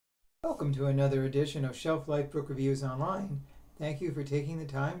Welcome to another edition of Shelf Life Book Reviews Online. Thank you for taking the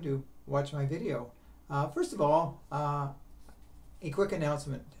time to watch my video. First of all, a quick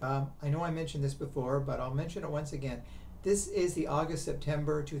announcement. I know I mentioned this before, but I'll mention it once again. This is the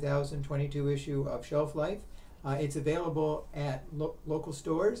August-September 2022 issue of Shelf Life. It's available at local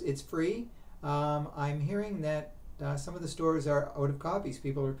stores. It's free. I'm hearing that some of the stores are out of copies.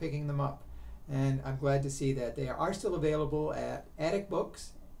 People are picking them up, and I'm glad to see that. They are still available at Attic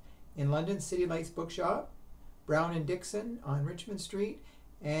Books in London, City Lights Bookshop, Brown and Dixon on Richmond Street,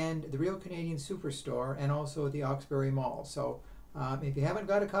 and the Real Canadian Superstore, and also the Oxbury Mall. So if you haven't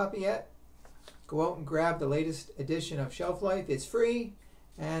got a copy yet, go out and grab the latest edition of Shelf Life. It's free,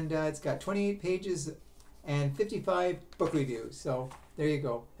 and it's got 28 pages and 55 book reviews. So there you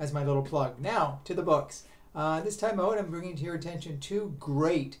go. That's my little plug. Now to the books. This time out, I'm bringing to your attention two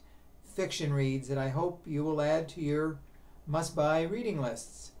great fiction reads that I hope you will add to your must-buy reading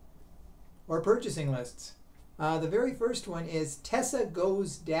lists or purchasing lists. The very first one is TESSA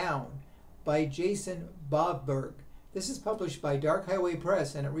Goes Down by Jason Bovberg. This is published by Dark Highway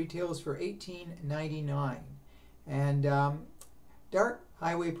Press, and it retails for $18.99. And Dark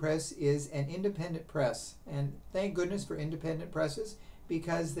Highway Press is an independent press, and thank goodness for independent presses,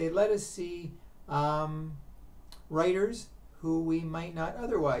 because they let us see writers who we might not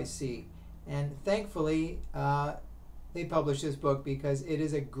otherwise see. And thankfully, they published this book because it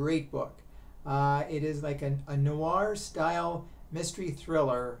is a great book. It is like a noir-style mystery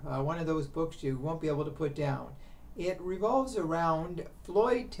thriller, one of those books you won't be able to put down. It revolves around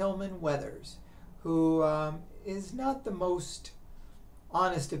Floyd Tillman Weathers, who is not the most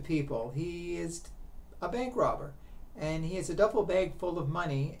honest of people. He is a bank robber, and he has a duffel bag full of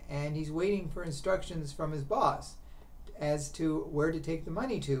money, and he's waiting for instructions from his boss as to where to take the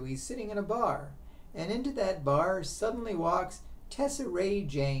money to. He's sitting in a bar, and into that bar suddenly walks Tessa Ray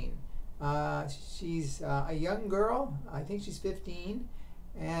Jane. She's a young girl. I think she's 15,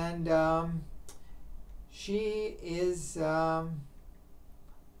 and she is, well,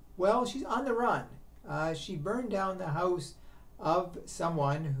 she's on the run. She burned down the house of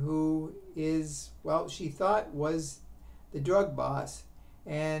someone who is, well, she thought was the drug boss,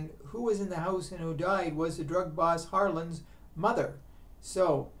 and who was in the house and who died was the drug boss Harlan's mother.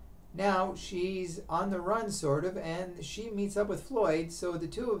 So now she's on the run, sort of, and she meets up with Floyd. So the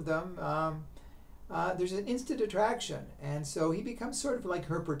two of them, there's an instant attraction, and so he becomes sort of like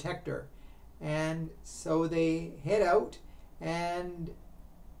her protector. And so they head out, and,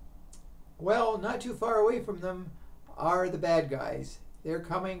 well, not too far away from them are the bad guys. They're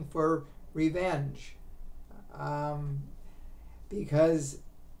coming for revenge, because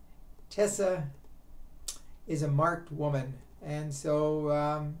Tessa is a marked woman, and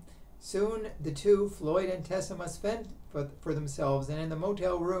so soon the two, Floyd and Tessa, must fend for themselves. And in the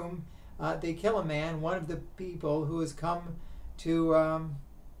motel room, they kill a man, one of the people who has come to,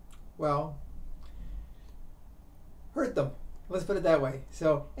 well, hurt them. Let's put it that way.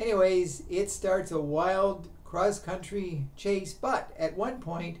 So anyways, it starts a wild cross-country chase, but at one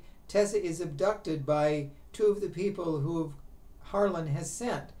point, Tessa is abducted by two of the people who Harlan has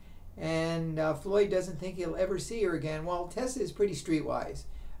sent. And Floyd doesn't think he'll ever see her again. Well, Tessa is pretty streetwise.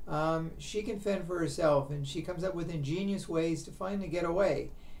 She can fend for herself, and she comes up with ingenious ways to finally get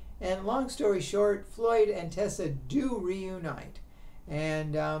away. And long story short, Floyd and Tessa do reunite,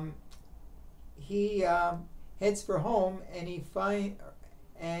 and he heads for home, and he finds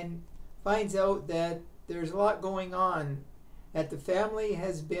out that there's a lot going on. That the family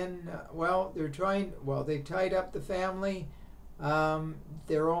has been, well, they've tied up the family.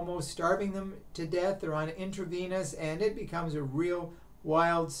 They're almost starving them to death. They're on intravenous, and it becomes a real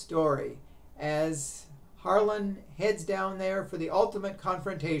wild story as Harlan heads down there for the ultimate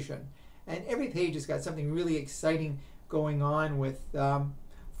confrontation. And every page has got something really exciting going on with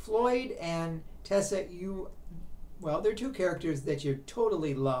Floyd and Tessa. Well, they're two characters that you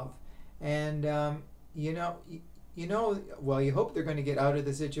totally love, and well, you hope they're going to get out of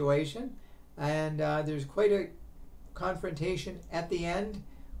the situation. And there's quite a confrontation at the end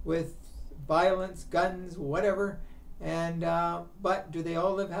with violence, guns, whatever. And but do they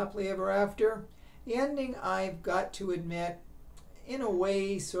all live happily ever after? The ending, I've got to admit, in a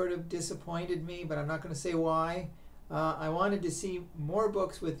way sort of disappointed me, but I'm not going to say why. I wanted to see more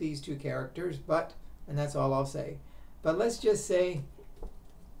books with these two characters, and that's all I'll say. But let's just say,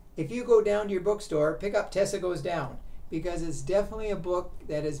 if you go down to your bookstore, pick up Tessa Goes Down, because it's definitely a book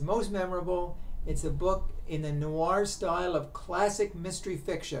that is most memorable. It's a book in the noir style of classic mystery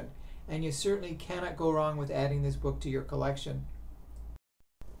fiction, and you certainly cannot go wrong with adding this book to your collection.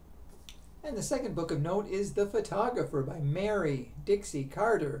 And the second book of note is The Photographer by Mary Dixie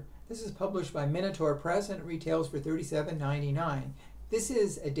Carter. This is published by Minotaur Press and it retails for $37.99. This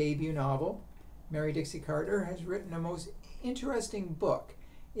is a debut novel. Mary Dixie Carter has written a most interesting book.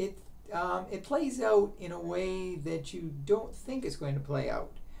 It plays out in a way that you don't think it's going to play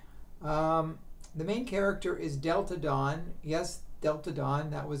out. The main character is Delta Dawn. Yes, Delta Dawn.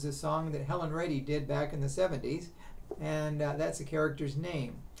 That was a song that Helen Reddy did back in the 70s, and that's the character's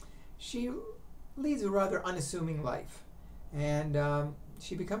name. She leads a rather unassuming life, and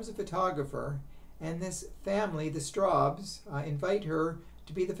she becomes a photographer, and this family, the Straubs, invite her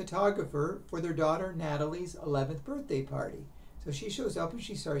to be the photographer for their daughter Natalie's 11th birthday party. So she shows up and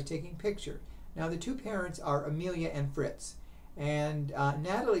she starts taking pictures. Now the two parents are Amelia and Fritz, and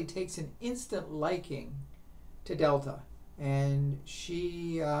Natalie takes an instant liking to Delta, and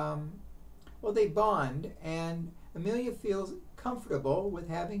she, they bond, and Amelia feels comfortable with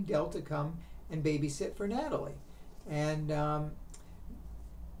having Delta come and babysit for Natalie. And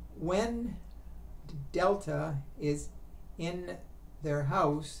when Delta is in their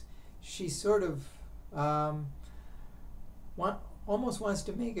house, she sort of almost wants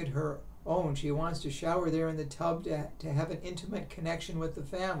to make it her own. She wants to shower there in the tub to have an intimate connection with the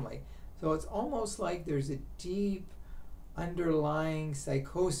family. So it's almost like there's a deep underlying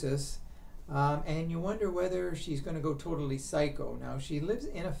psychosis, and you wonder whether she's going to go totally psycho. Now, she lives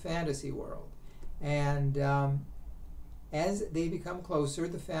in a fantasy world, and as they become closer,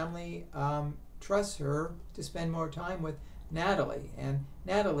 the family trusts her to spend more time with Natalie. And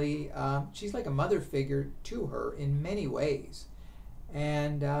Natalie, she's like a mother figure to her in many ways.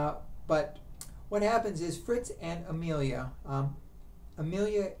 And but what happens is Fritz and Amelia,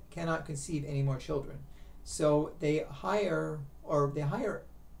 Amelia cannot conceive any more children. So they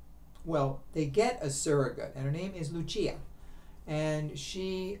get a surrogate, and her name is Lucia. And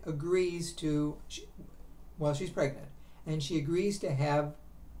she agrees to, she's pregnant, and she agrees to have,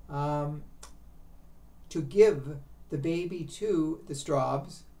 to give the baby to the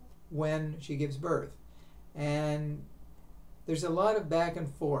Straubs when she gives birth. And there's a lot of back and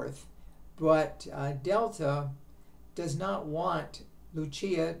forth, but Delta does not want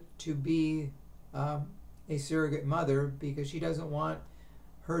Lucia to be a surrogate mother because she doesn't want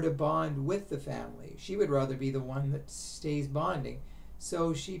her to bond with the family. She would rather be the one that stays bonding.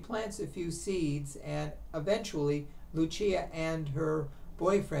 So she plants a few seeds, and eventually Lucia and her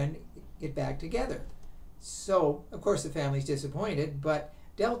boyfriend get back together. So, of course, the family's disappointed, but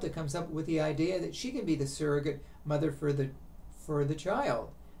Delta comes up with the idea that she can be the surrogate mother for the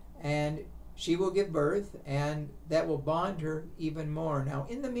child, and she will give birth, and that will bond her even more. Now,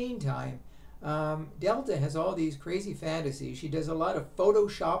 in the meantime, Delta has all these crazy fantasies. She does a lot of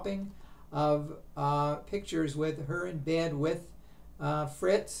photoshopping of pictures with her in bed with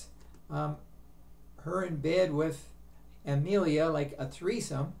Fritz, her in bed with Amelia, like a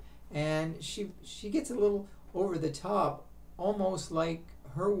threesome, and she gets a little over the top, almost like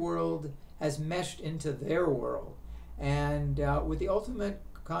her world has meshed into their world. And with the ultimate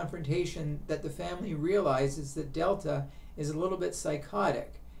confrontation that the family realizes that Delta is a little bit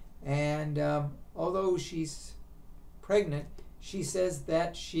psychotic. And although she's pregnant, she says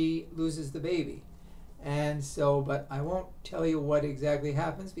that she loses the baby. And so, but I won't tell you what exactly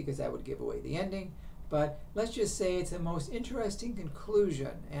happens because that would give away the ending. But let's just say it's a most interesting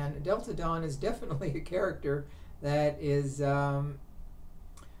conclusion. And Delta Dawn is definitely a character that is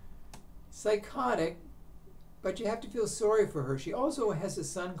psychotic, but you have to feel sorry for her. She also has a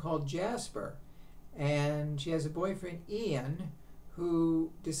son called Jasper, and she has a boyfriend, Ian,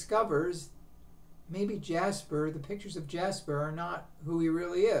 who discovers maybe Jasper, the pictures of Jasper, are not who he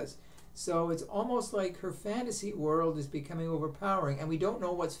really is. So it's almost like her fantasy world is becoming overpowering, and we don't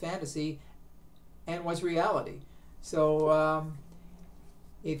know what's fantasy and what's reality. So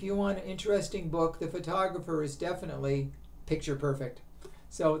if you want an interesting book, The Photographer is definitely picture perfect.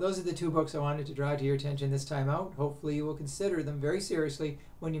 So those are the two books I wanted to draw to your attention this time out. Hopefully you will consider them very seriously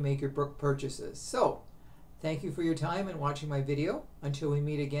when you make your book purchases. So thank you for your time and watching my video. Until we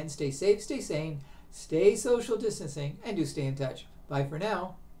meet again, stay safe, stay sane, stay social distancing, and do stay in touch. Bye for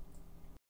now.